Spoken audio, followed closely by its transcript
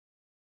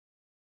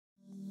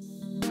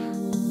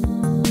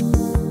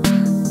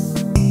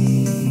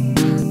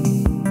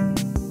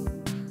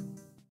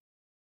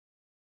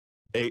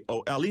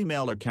AOL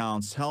email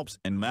accounts helps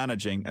in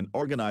managing and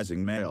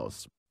organizing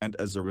mails, and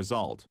as a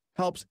result,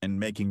 helps in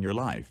making your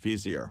life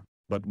easier.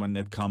 But when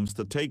it comes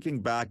to taking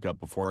backup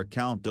before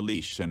account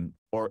deletion,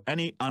 or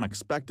any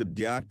unexpected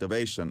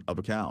deactivation of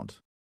account,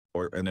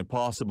 or in a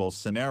possible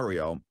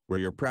scenario where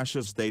your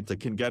precious data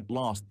can get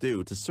lost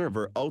due to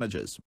server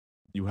outages,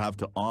 you have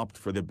to opt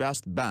for the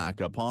best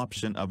backup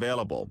option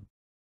available.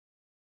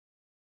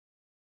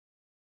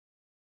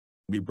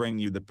 We bring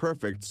you the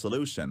perfect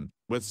solution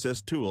with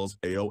SysTools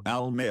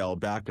AOL Mail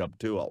Backup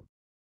Tool.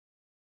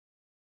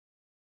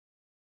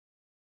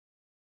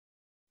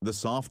 The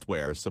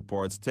software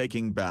supports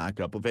taking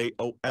backup of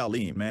AOL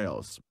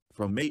emails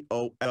from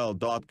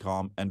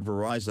AOL.com and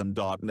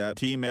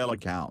Verizon.net email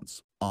accounts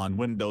on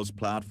Windows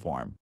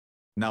platform.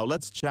 Now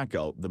let's check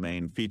out the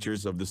main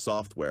features of the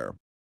software.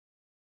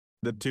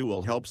 The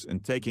tool helps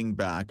in taking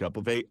backup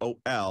of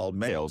AOL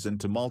mails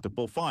into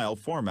multiple file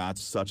formats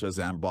such as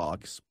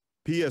Mailbox,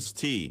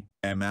 PST,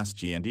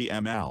 MSG and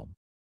EML.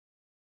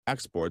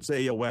 Exports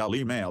AOL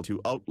email to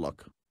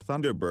Outlook,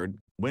 Thunderbird,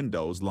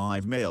 Windows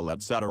Live Mail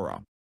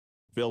etc.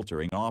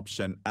 Filtering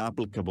option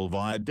applicable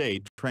via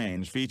date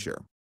range feature.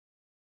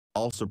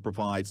 Also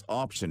provides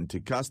option to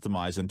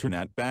customize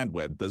internet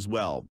bandwidth as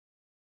well.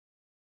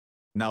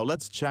 Now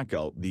let's check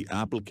out the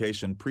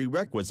application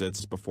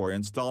prerequisites before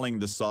installing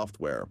the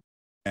software.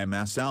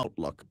 MS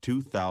Outlook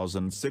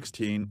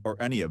 2016 or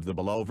any of the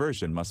below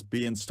version must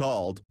be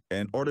installed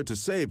in order to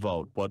save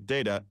output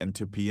data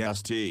into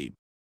PST.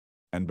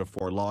 And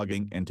before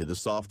logging into the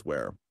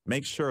software,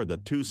 make sure the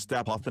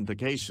two-step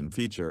authentication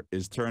feature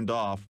is turned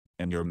off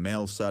in your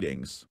mail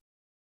settings.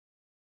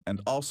 And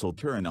also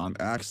turn on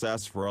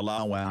access for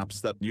allow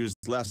apps that use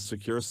less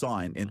secure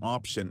sign-in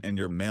option in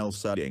your mail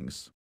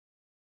settings.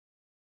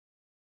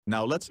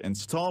 Now let's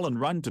install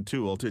and run the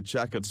tool to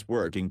check its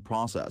working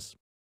process.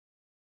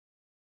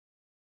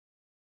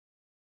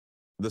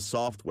 The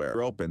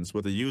software opens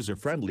with a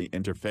user-friendly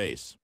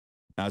interface.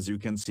 As you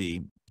can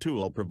see,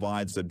 tool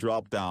provides a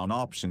drop-down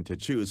option to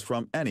choose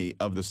from any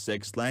of the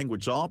 6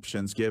 language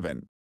options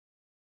given.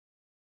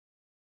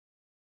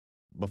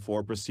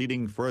 Before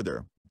proceeding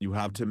further, you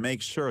have to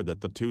make sure that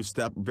the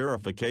two-step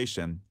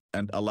verification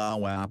and allow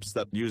apps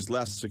that use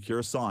less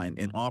secure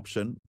sign-in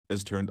option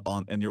is turned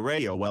on in your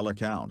AOL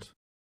account.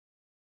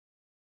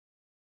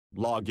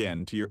 Log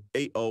in to your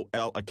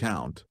AOL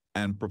account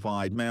and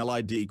provide mail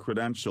ID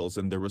credentials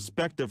in the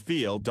respective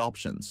field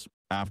options.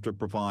 After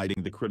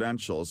providing the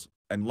credentials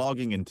and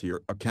logging into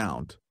your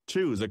account,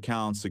 choose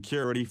Account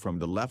Security from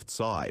the left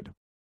side.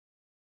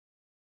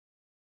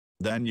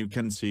 Then you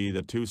can see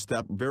the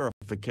two-step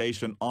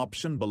verification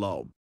option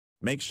below.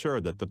 Make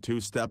sure that the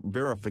two-step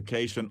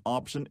verification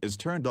option is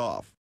turned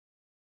off.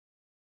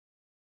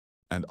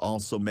 And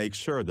also make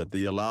sure that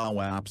the allow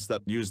apps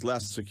that use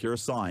less secure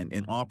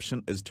sign-in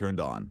option is turned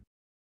on.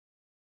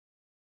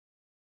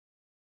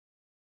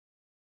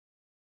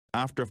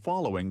 After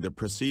following the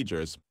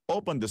procedures,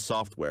 open the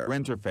software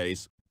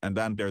interface and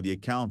enter the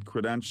account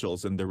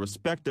credentials in the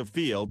respective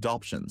field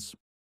options.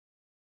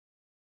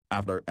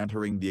 After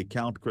entering the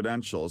account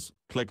credentials,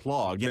 click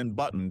Login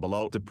button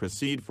below to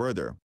proceed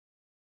further.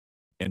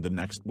 In the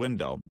next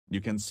window, you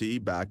can see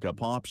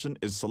Backup option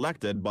is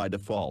selected by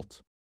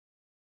default.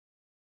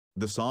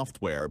 The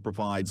software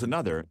provides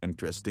another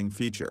interesting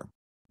feature.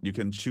 You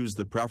can choose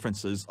the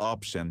Preferences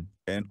option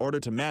in order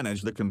to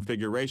manage the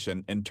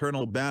configuration,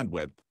 internal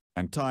bandwidth,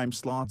 and time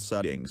slot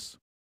settings.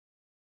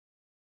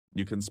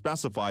 You can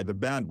specify the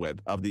bandwidth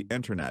of the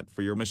internet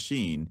for your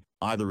machine,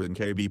 either in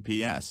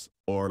kbps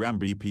or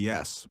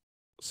mbps,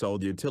 so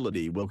the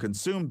utility will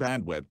consume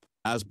bandwidth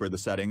as per the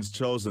settings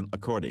chosen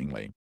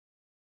accordingly.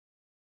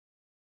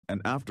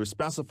 And after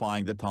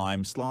specifying the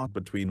time slot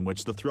between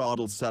which the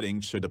throttle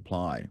setting should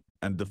apply,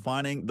 and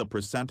defining the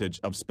percentage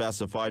of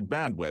specified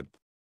bandwidth,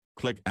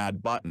 click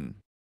Add button.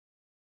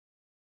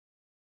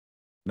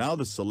 Now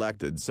the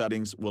selected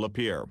settings will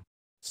appear.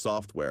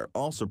 Software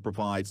also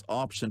provides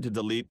option to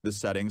delete the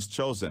settings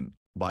chosen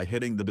by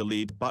hitting the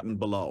Delete button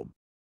below.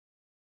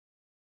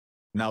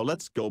 Now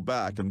let's go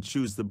back and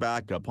choose the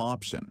Backup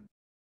option.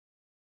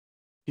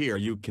 Here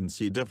you can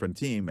see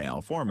different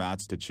email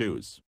formats to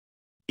choose.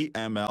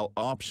 EML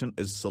option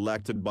is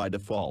selected by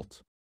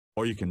default,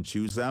 or you can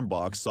choose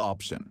Mailbox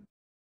option,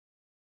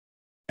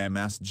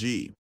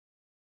 MSG,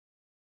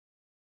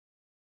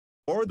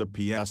 or the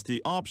PST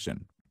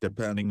option,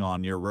 depending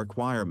on your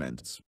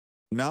requirements.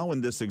 Now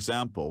in this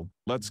example,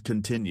 let's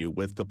continue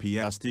with the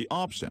PST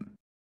option.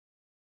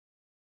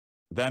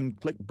 Then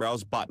click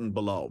Browse button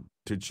below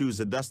to choose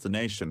a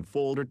destination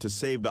folder to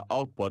save the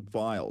output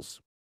files.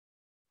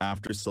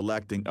 After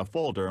selecting a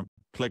folder,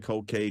 click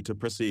OK to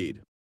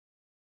proceed.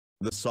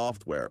 The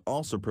software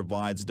also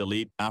provides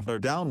Delete after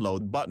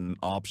download button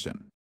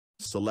option.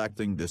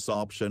 Selecting this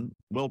option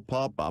will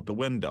pop up a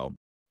window.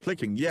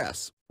 Clicking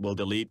Yes will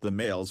delete the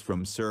mails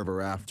from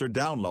server after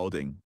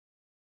downloading.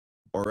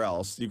 Or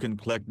else you can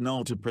click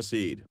No to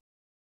proceed.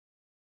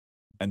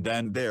 And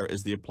then there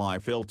is the Apply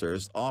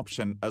Filters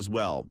option as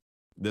well.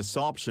 This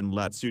option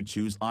lets you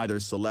choose either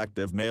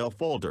selective mail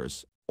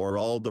folders or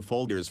all the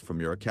folders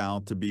from your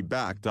account to be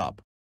backed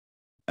up.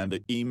 And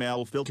the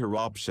email filter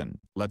option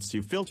lets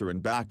you filter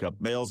and back up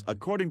mails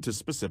according to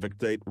specific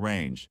date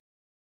range.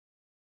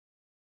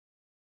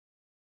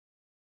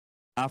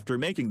 After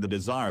making the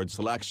desired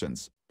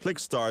selections, click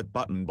Start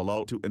button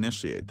below to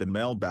initiate the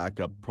mail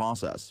backup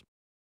process.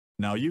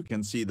 Now you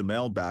can see the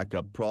mail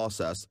backup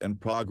process in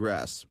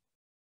progress.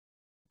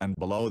 And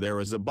below there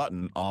is a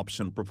button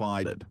option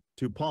provided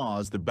to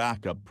pause the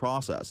backup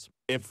process,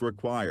 if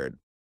required.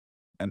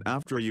 And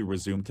after you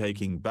resume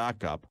taking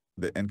backup,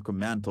 the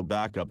incremental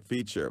backup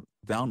feature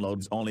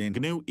downloads only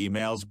new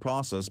emails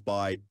processed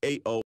by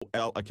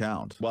AOL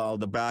account. While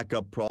the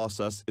backup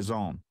process is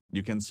on,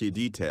 you can see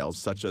details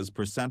such as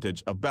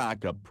percentage of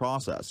backup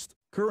processed,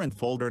 current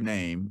folder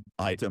name,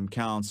 item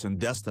counts and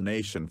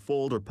destination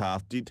folder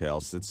path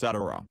details,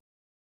 etc.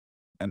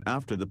 And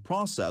after the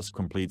process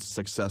completes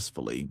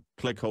successfully,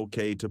 click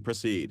OK to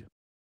proceed.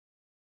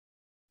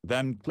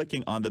 Then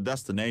clicking on the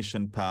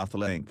destination path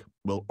link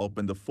will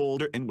open the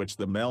folder in which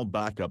the mail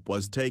backup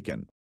was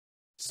taken.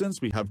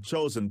 Since we have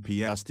chosen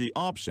PSD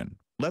option,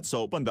 let's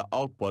open the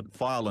output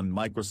file in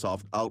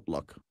Microsoft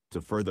Outlook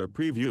to further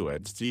preview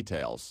its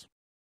details.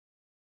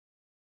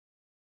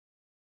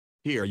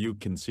 Here you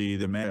can see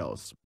the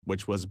mails,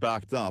 which was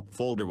backed up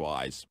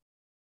folder-wise.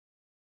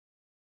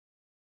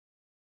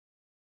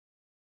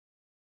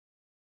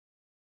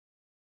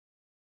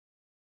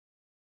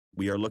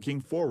 We are looking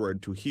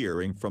forward to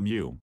hearing from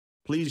you.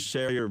 Please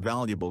share your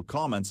valuable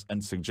comments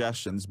and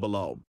suggestions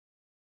below.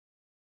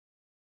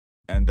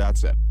 And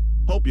that's it.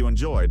 Hope you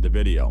enjoyed the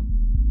video.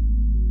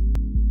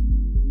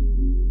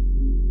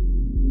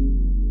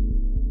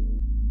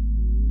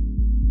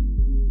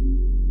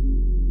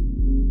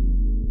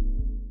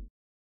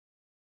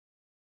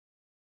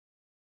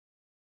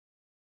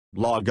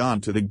 Log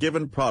on to the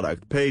given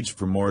product page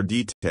for more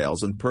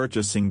details and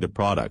purchasing the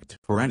product.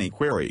 For any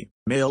query,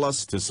 mail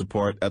us to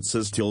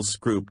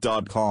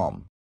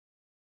support@systoolsgroup.com.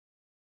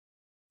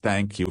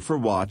 Thank you for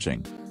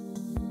watching.